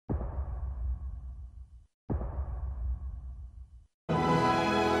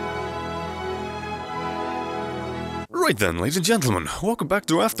Alright then, ladies and gentlemen, welcome back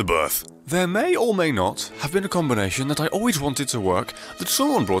to Afterbirth. There may or may not have been a combination that I always wanted to work that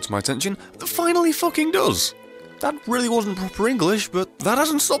someone brought to my attention that finally fucking does. That really wasn't proper English, but that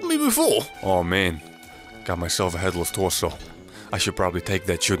hasn't stopped me before. Oh man, got myself a headless torso. I should probably take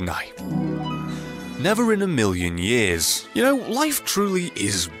that, shouldn't I? Never in a million years. You know, life truly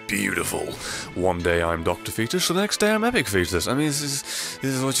is beautiful. One day I'm Dr. Fetus, the next day I'm Epic Fetus. I mean, this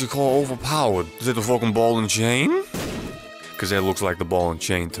is what you call overpowered. Is it a fucking ball and chain? Because it looks like the ball and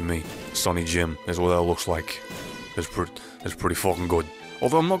chain to me. Sonny Jim is what that looks like. It's pretty fucking good.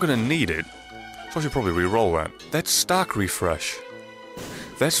 Although I'm not gonna need it, so I should probably re-roll that. That's stock refresh.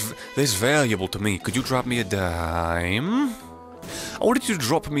 That's valuable to me. Could you drop me a dime? I wanted you to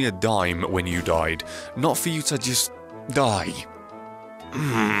drop me a dime when you died, not for you to just die.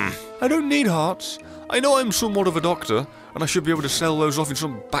 I don't need hearts. I know I'm somewhat of a doctor, and I should be able to sell those off in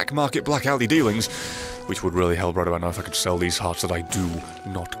some back market black alley dealings, which would really help right about now if I could sell these hearts that I do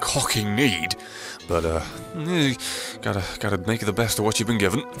not cocking need. But, gotta make the best of what you've been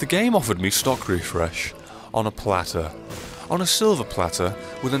given. The game offered me stock refresh on a platter. On a silver platter,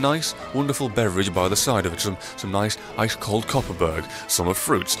 with a nice, wonderful beverage by the side of it. Some nice, ice-cold Copperberg, summer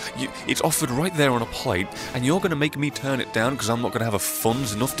fruits. It's offered right there on a plate, and you're gonna make me turn it down because I'm not gonna have the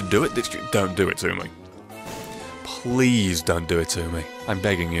funds enough to do it? Don't do it to me. Please don't do it to me. I'm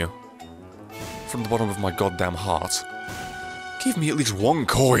begging you. From the bottom of my goddamn heart. Give me at least one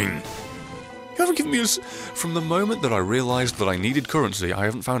coin. You haven't given me From the moment that I realised that I needed currency, I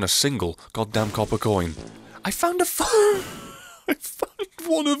haven't found a single goddamn copper coin. I found I found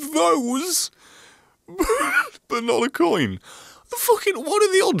one of those, but not a coin. What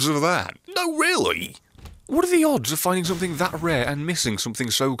are the odds of that? No, really? What are the odds of finding something that rare and missing something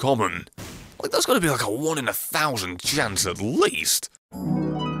so common? Like, that's gotta be like a 1 in 1,000 chance at least.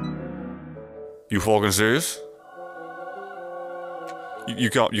 You fucking serious? You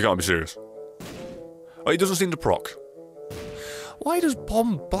can't be serious. Oh, it doesn't seem to proc. Why does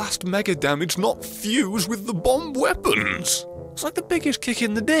bomb blast mega damage not fuse with the bomb weapons? It's like the biggest kick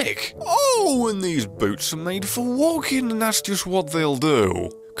in the dick. Oh, and these boots are made for walking, and that's just what they'll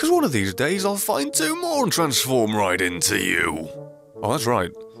do. Because one of these days I'll find 2 more and transform right into you. Oh, that's right.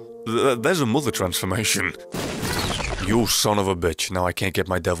 There's a mother transformation. You son of a bitch. Now I can't get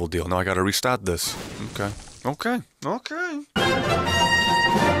my devil deal. Now I gotta restart this. Okay.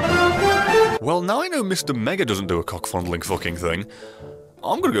 Well, now I know Mr. Mega doesn't do a cock-fondling fucking thing.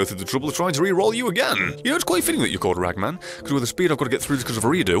 I'm gonna go through the trouble of trying to re-roll you again. You know, it's quite fitting that you're called Ragman, because with the speed I've got to get through this because of a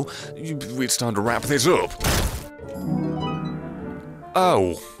redo, it's time to wrap this up.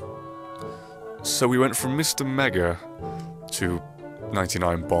 Oh. So we went from Mr. Mega to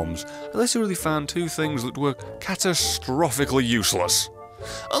 99 bombs. Unless you really found 2 things that were catastrophically useless.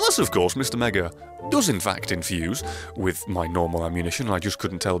 Unless, of course, Mr. Mega does in fact infuse with my normal ammunition, and I just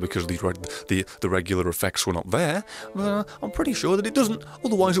couldn't tell because the regular effects were not there, but I'm pretty sure that it doesn't,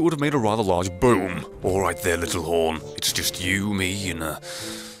 otherwise it would have made a rather large boom. Alright there, little horn. It's just you, me, and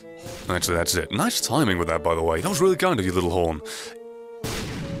that's it. Nice timing with that, by the way. That was really kind of you, little horn.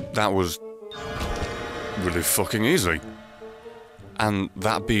 That was really fucking easy. And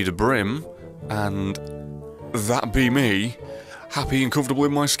that be the brim, and that be me, happy and comfortable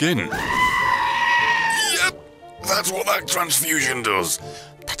in my skin. Yep, that's what that transfusion does.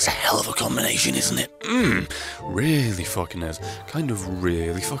 That's a hell of a combination, isn't it? Really fucking is. Kind of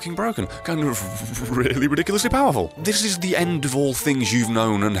really fucking broken. Kind of really ridiculously powerful. This is the end of all things you've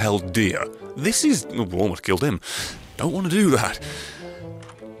known and held dear. This is... Oh, almost killed him. Don't want to do that.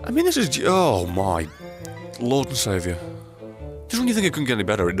 I mean, this is... Oh, my Lord and Saviour. Just when you think it couldn't get any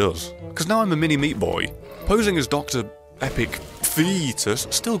better, it does. Because now I'm a mini meat boy. Posing as Dr. Epic Fetus,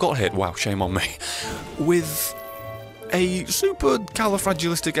 still got hit, wow, shame on me, with a super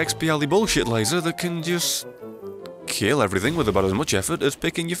califragilistic bullshit laser that can just kill everything with about as much effort as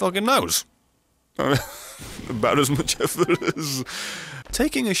picking your fucking nose. About as much effort as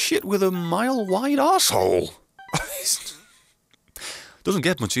taking a shit with a mile-wide arsehole. Doesn't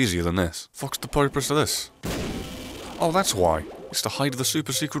get much easier than this. Fuck's the purpose of this? Oh, that's why. It's to hide the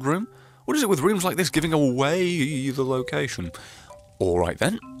super secret room? What is it with rooms like this giving away the location? Alright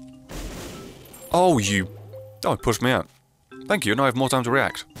then. Oh, it pushed me out. Thank you, now I have more time to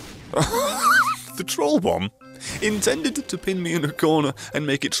react. The troll bomb, intended to pin me in a corner and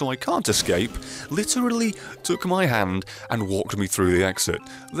make it so I can't escape, literally took my hand and walked me through the exit.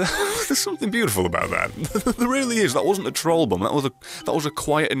 There's something beautiful about that. There really is. That wasn't a troll bomb. That was a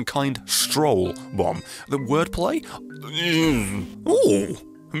quiet and kind stroll bomb. The wordplay? Oh,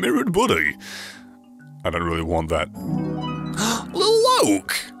 mirrored buddy. I don't really want that. Lil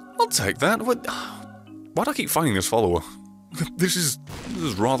Loke! I'll take that. What? Why do I keep finding this follower? This is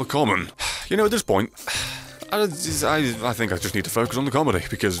rather common. You know, at this point, I think I just need to focus on the comedy,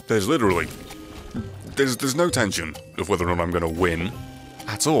 because there's literally... There's no tension of whether or not I'm gonna win.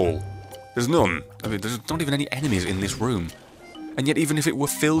 At all. There's none. I mean, there's not even any enemies in this room. And yet, even if it were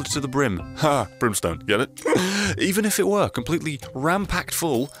filled to the brim... Ha! Brimstone, get it? Even if it were completely ram-packed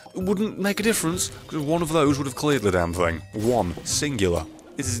full, it wouldn't make a difference, because one of those would have cleared the damn thing. One. Singular.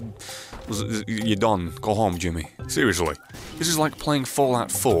 You're done. Go home, Jimmy. Seriously. This is like playing Fallout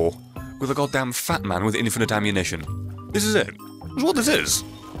 4 with a goddamn fat man with infinite ammunition. This is it. That's what this is.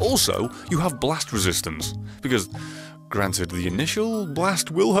 Also, you have blast resistance, because... Granted, the initial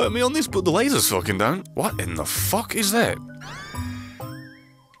blast will hurt me on this, but the lasers fucking don't. What in the fuck is that?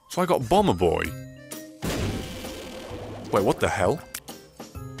 So I got Bomber Boy. Wait, what the hell?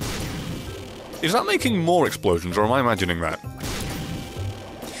 Is that making more explosions, or am I imagining that?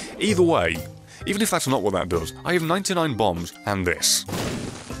 Either way, even if that's not what that does, I have 99 bombs and this.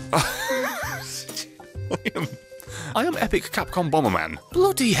 I am Epic Capcom Bomberman.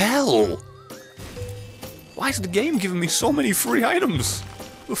 Bloody hell! Why is the game giving me so many free items?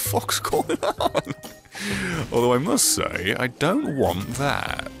 What the fuck's going on? Although I must say, I don't want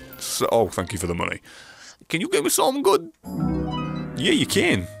that. So, oh, thank you for the money. Can you give me something good? Yeah, you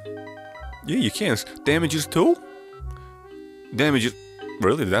can. Yeah, you can. Damages too? Damages...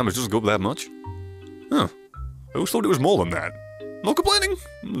 Really? The damage doesn't go up that much? Huh. I always thought it was more than that. Not complaining.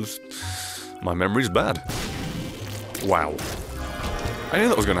 My memory's bad. Wow. I knew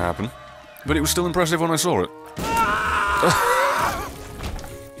that was going to happen. But it was still impressive when I saw it.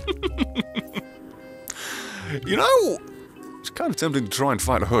 You know, it's kind of tempting to try and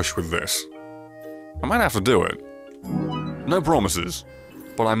fight a Hush with this. I might have to do it. No promises,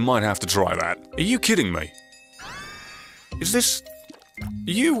 but I might have to try that. Are you kidding me? Is this...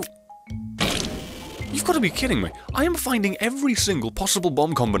 You've got to be kidding me. I am finding every single possible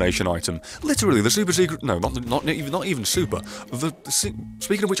bomb combination item. Literally, the super secret... No, not even super.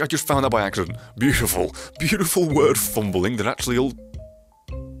 Speaking of which, I just found that by accident. Beautiful. Beautiful word fumbling that actually all...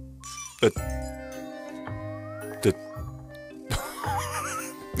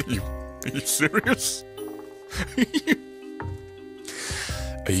 Are you serious?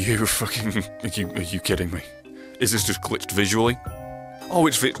 Are you fucking... Are you kidding me? Is this just glitched visually? Oh,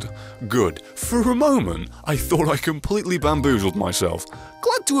 it's fixed. Good. For a moment, I thought I completely bamboozled myself.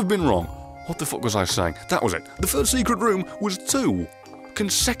 Glad to have been wrong. What the fuck was I saying? That was it. The first secret room was 2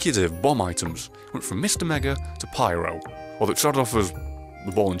 consecutive bomb items. Went from Mr. Mega to Pyro. Well, it started off as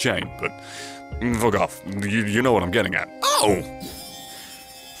the ball and chain, but... Fuck off. You know what I'm getting at. Oh!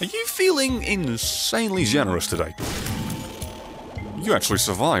 Are you feeling insanely generous today? You actually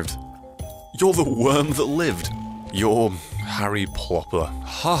survived. You're the worm that lived. You're Harry Plopper.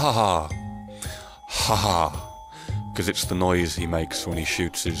 Ha ha ha. Ha ha. Because it's the noise he makes when he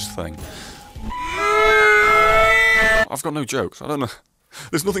shoots his thing. I've got no jokes. I don't know.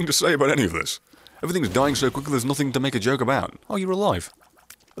 There's nothing to say about any of this. Everything's dying so quickly there's nothing to make a joke about. Oh, you're alive.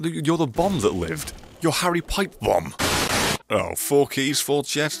 You're the bomb that lived. You're Harry Pipe Bomb. Oh, 4 keys, 4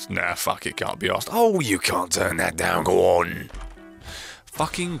 chests? Nah, fuck it, can't be asked. Oh, you can't turn that down, go on.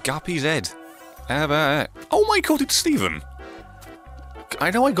 Fucking Guppy's head. How about it? Oh my god, it's Stephen.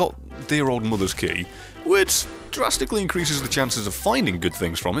 I know I got Dear Old Mother's Key, which drastically increases the chances of finding good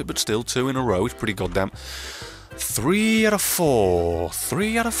things from it, but still 2 in a row is pretty goddamn... 3 out of 4.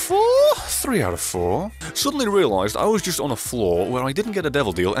 3 out of 4? 3 out of 4. Suddenly realised I was just on a floor where I didn't get a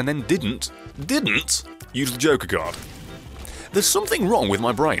devil deal and then didn't use the Joker card. There's something wrong with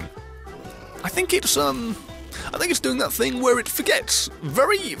my brain. I think it's doing that thing where it forgets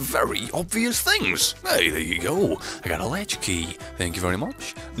very, very obvious things. Hey, there you go. I got a latch key. Thank you very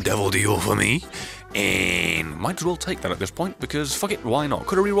much. Devil deal for me. And might as well take that at this point, because fuck it, why not?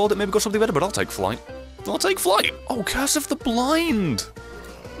 Could have re-rolled it, maybe got something better, but I'll take flight. I'll take flight. Oh, Curse of the Blind.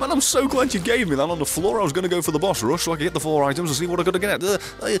 Man, I'm so glad you gave me that on the floor. I was going to go for the boss rush so I could get the 4 items and see what I got to get.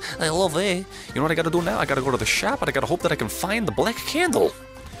 I love it. You know what I got to do now? I got to go to the shop and I got to hope that I can find the black candle.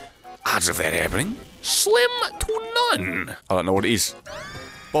 Odds of that happening, slim to none. I don't know what it is.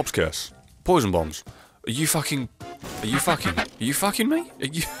 Bob's Curse. Poison bombs. Are you fucking me?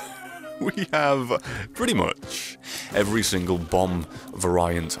 We have pretty much every single bomb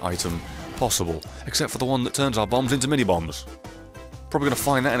variant item possible, except for the one that turns our bombs into mini-bombs. Probably gonna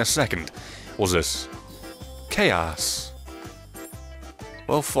find that in a second. What's this? Chaos.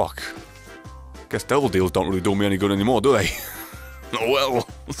 Well, fuck. Guess devil deals don't really do me any good anymore, do they? Oh well,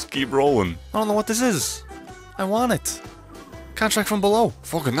 let's keep rolling. I don't know what this is. I want it. Can't check from below.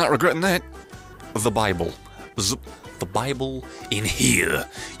 Fucking not regretting that. The Bible. The Bible in here.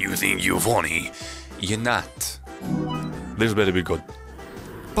 You think you're funny? You're not. This better be good.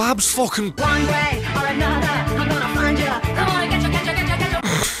 Babs fucking... One way or another, I'm gonna find you. Come on, get you.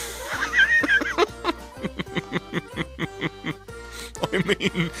 I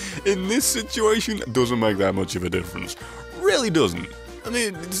mean, in this situation, it doesn't make that much of a difference. Really doesn't. I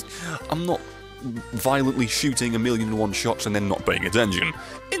mean, I'm not violently shooting 1,000,001 shots and then not paying attention.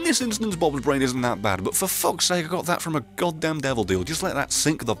 In this instance, Bob's brain isn't that bad, but for fuck's sake, I got that from a goddamn devil deal. Just let that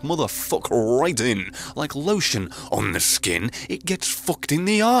sink the motherfuck right in. Like lotion on the skin, it gets fucked in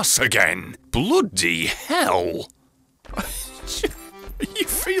the arse again. Bloody hell! Are you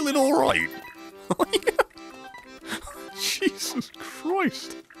feeling alright? Jesus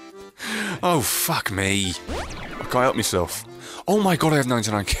Christ. Oh, fuck me. I can't help myself. Oh my god, I have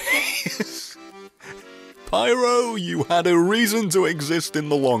 99 Ks. Pyro, you had a reason to exist in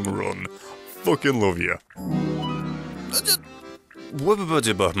the long run. Fucking love you.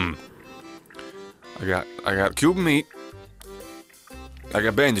 I got Cuban meat. I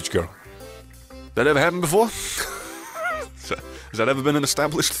got bandage girl. That ever happened before? Has that ever been an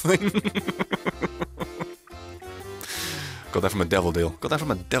established thing? Got that from a devil deal. Got that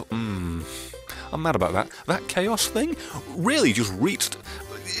from a devil... I'm mad about that. That chaos thing really just reached...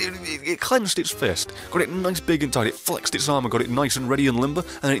 It clenched its fist, got it nice big and tight, it flexed its arm and got it nice and ready and limber,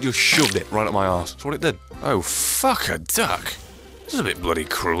 and then it just shoved it right up my arse. That's what it did. Oh, fuck a duck. This is a bit bloody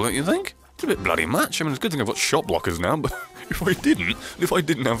cruel, don't you think? It's a bit bloody much. I mean, it's a good thing I've got shot blockers now, but if I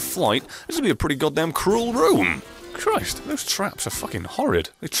didn't have flight, this would be a pretty goddamn cruel room. Christ, those traps are fucking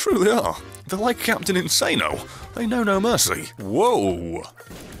horrid. They truly are. They're like Captain Insano. They know no mercy. Whoa.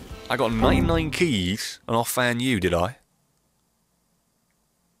 I got 99 keys, and I'll fan you, did I?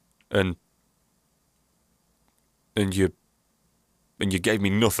 And you gave me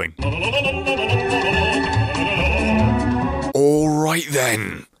nothing. Alright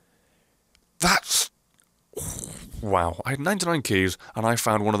then. That's... Wow, I had 99 keys, and I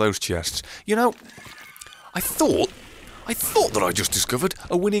found one of those chests. You know, I thought that I just discovered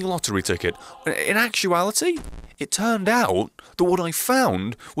a winning lottery ticket. In actuality, it turned out that what I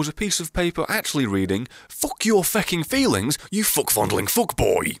found was a piece of paper actually reading, "Fuck your fecking feelings, you fuck-fondling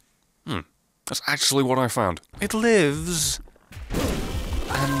fuckboy." That's actually what I found. It lives.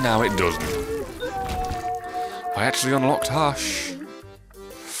 And now it doesn't. I actually unlocked Hush.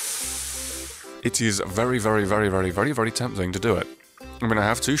 It is very, very, very, very, very, very tempting to do it. I mean, I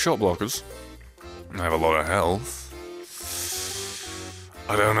have 2 shot blockers. I have a lot of health.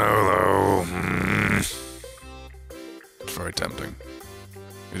 I don't know, though. It's very tempting.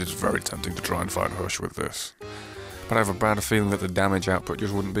 It is very tempting to try and fight Hush with this. But I have a bad feeling that the damage output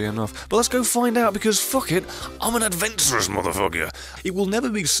just wouldn't be enough. But let's go find out, because fuck it, I'm an adventurous motherfucker. It will never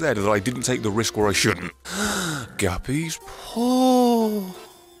be said that I didn't take the risk where I shouldn't. Guppy's paw.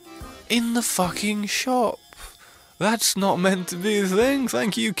 In the fucking shop. That's not meant to be a thing,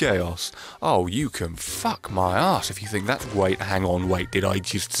 thank you, Chaos. Oh, you can fuck my ass if you think that's... Wait, hang on, wait, did I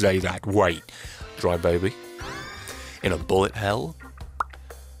just say that? Wait. Dry baby. In a bullet hell?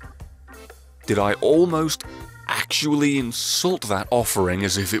 Did I almost actually insult that offering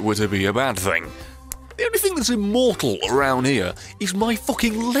as if it were to be a bad thing? The only thing that's immortal around here is my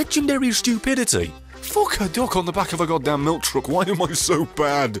fucking legendary stupidity. Fuck a duck on the back of a goddamn milk truck, why am I so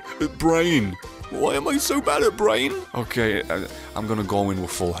bad at brain? Why am I so bad at brain? Okay, I'm gonna go in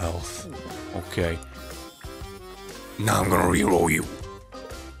with full health. Okay. Now I'm gonna reroll you.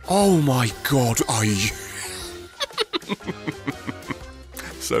 Oh my god, are you...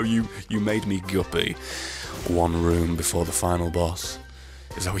 So you made me guppy 1 room before the final boss.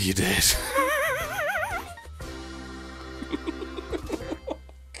 Is that what you did?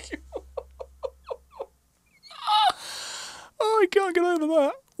 Oh, I can't get over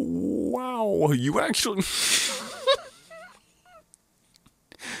that. Wow, you actually...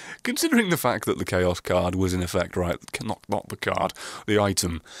 Considering the fact that the Chaos card was in effect, right, not the card, the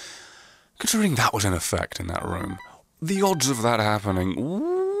item. Considering that was in effect in that room, the odds of that happening...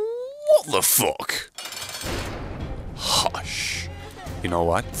 What the fuck? Hush. You know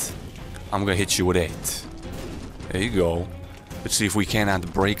what? I'm gonna hit you with 8. There you go. Let's see if we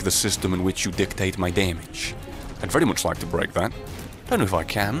can't break the system in which you dictate my damage. I'd very much like to break that. Don't know if I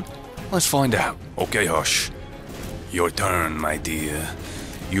can. Let's find out. Okay, Hush. Your turn, my dear.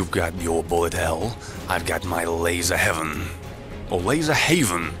 You've got your bullet hell. I've got my laser heaven. Or laser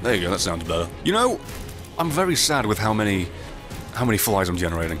haven. There you go, that sounds better. You know, I'm very sad with how many flies I'm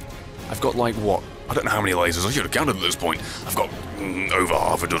generating. I've got like, what? I don't know how many lasers. I should have counted at this point. I've got over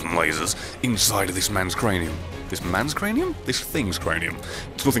half a dozen lasers inside of this man's cranium. This man's cranium? This thing's cranium.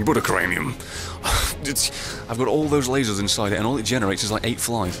 It's nothing but a cranium. I've got all those lasers inside it, and all it generates is like 8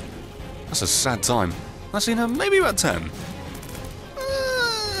 flies. That's a sad time. I've seen her maybe about 10.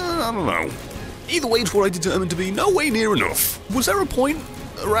 I don't know. Either way, it's what I determined to be no way near enough. Was there a point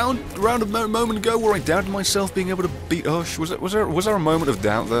around a moment ago where I doubted myself being able to beat Hush? Was there a moment of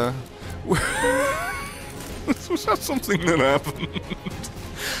doubt there? Was that something that happened?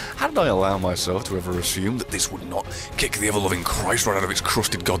 How did I allow myself to ever assume that this would not kick the ever-loving Christ right out of its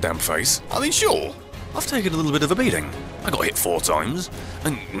crusted goddamn face? I mean, sure, I've taken a little bit of a beating. I got hit 4 times,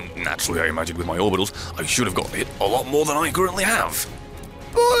 and naturally I imagine with my orbitals, I should have got hit a lot more than I currently have.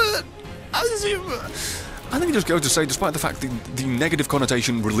 But I think it just goes to say, despite the fact that the negative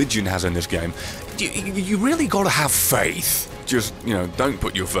connotation religion has in this game, you really gotta have faith. Just, you know, don't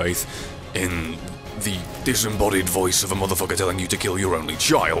put your faith in the disembodied voice of a motherfucker telling you to kill your only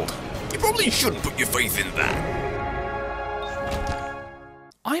child. You probably shouldn't put your faith in that.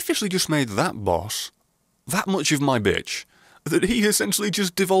 I officially just made that boss that much of my bitch that he essentially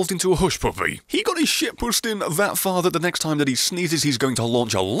just devolved into a hush puppy. He got his shit pushed in that far that the next time that he sneezes he's going to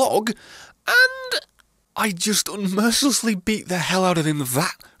launch a log, and I just unmercilessly beat the hell out of him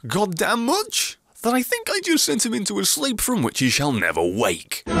that goddamn much that I think I just sent him into a sleep from which he shall never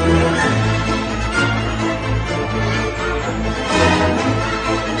wake.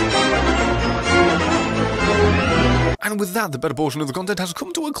 And with that, the better portion of the content has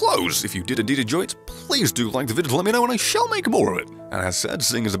come to a close. If you did indeed enjoy it, please do like the video to let me know and I shall make more of it. And as said,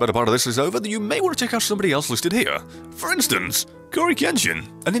 seeing as the better part of this is over, then you may want to check out somebody else listed here. For instance, Corey Kenshin,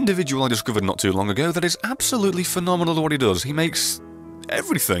 an individual I discovered not too long ago that is absolutely phenomenal at what he does. He makes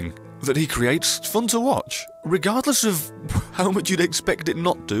everything that he creates fun to watch, regardless of how much you'd expect it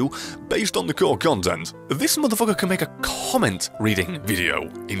not to, based on the core content. This motherfucker can make a comment reading video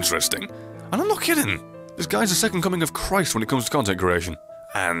interesting. And I'm not kidding. This guy's the second coming of Christ when it comes to content creation.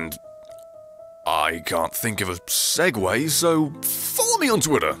 And I can't think of a segue, so follow me on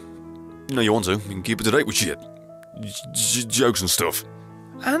Twitter. You know you want to, you can keep it to date with shit. Jokes and stuff.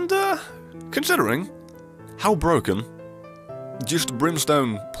 And, considering how broken just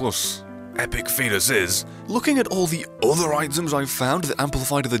Brimstone plus Epic Fetus is, looking at all the other items I've found that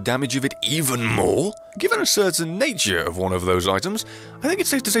amplified the damage of it even more, given a certain nature of one of those items, I think it's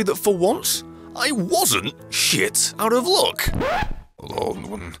safe to say that for once, I wasn't shit out of luck.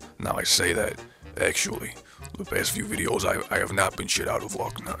 Although, now I say that, actually, the past few videos I have not been shit out of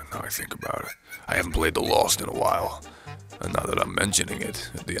luck, now I think about it. I haven't played The Lost in a while, and now that I'm mentioning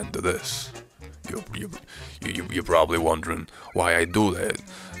it at the end of this, you're probably wondering why I do that.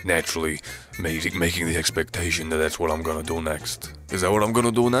 Naturally, making the expectation that that's what I'm gonna do next. Is that what I'm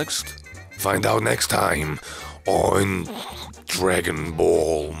gonna do next? Find out next time on Dragon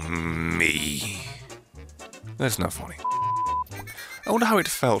Ball Me. That's not funny. I wonder how it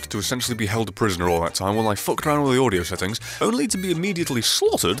felt to essentially be held a prisoner all that time while I fucked around with the audio settings, only to be immediately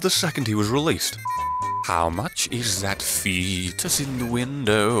slaughtered the second he was released. How much is that fetus in the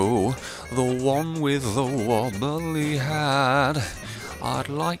window? The one with the wobbly hat. I'd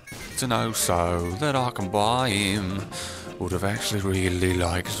like to know so that I can buy him. Would have actually really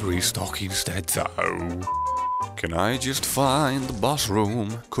liked restock instead though. Can I just find the boss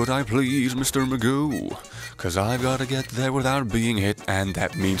room? Could I please, Mr. Magoo? Cause I've gotta get there without being hit, and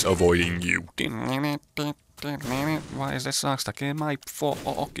that means avoiding you. Why is this song stuck in my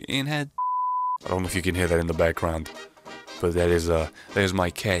fucking head? I don't know if you can hear that in the background, but there's my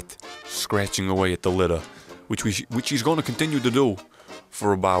cat scratching away at the litter, which he's gonna continue to do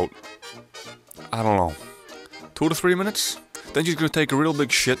for about, I don't know, 2 to 3 minutes. Then she's gonna take a real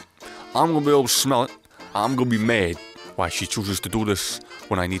big shit. I'm gonna be able to smell it. I'm gonna be mad why she chooses to do this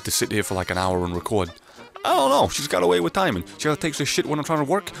when I need to sit here for like an hour and record. I don't know, she's got away with timing. She either takes a shit when I'm trying to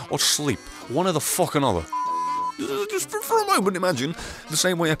work or sleep. One or the fucking other. Just for a moment, imagine the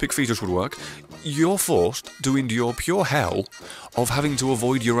same way Epic Fetus would work. You're forced to endure pure hell of having to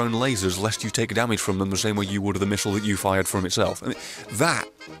avoid your own lasers lest you take damage from them the same way you would the missile that you fired from itself. I mean,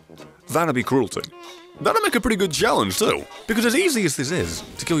 that'd be cruelty. That'd make a pretty good challenge too. Because as easy as this is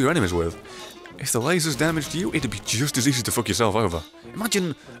to kill your enemies with, if the lasers damaged you, it'd be just as easy to fuck yourself over.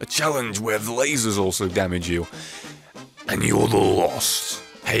 Imagine a challenge where the lasers also damage you, and you're the lost.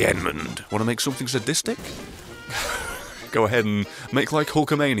 Hey Edmund, want to make something sadistic? Go ahead and make like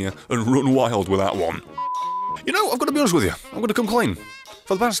Hulkamania and run wild with that one. You know, I've got to be honest with you, I'm going to come clean.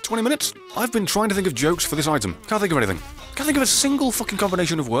 For the past 20 minutes, I've been trying to think of jokes for this item. Can't think of anything. Can't think of a single fucking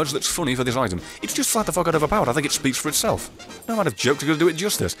combination of words that's funny for this item. It's just flat the fuck out overpowered. I think it speaks for itself. No amount of jokes are going to do it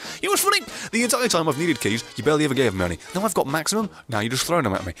justice. You know what's funny? The entire time I've needed keys, you barely ever gave me any. Now I've got maximum, now you're just throwing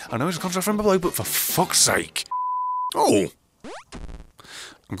them at me. I know it's a contract from below, but for fuck's sake. Oh!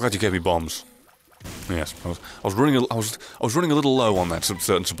 I'm glad you gave me bombs. Yes, I was running a little low on that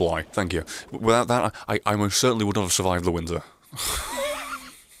certain supply. Thank you. Without that, I most certainly would not have survived the winter.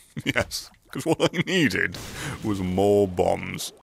 Yes, because what I needed was more bombs.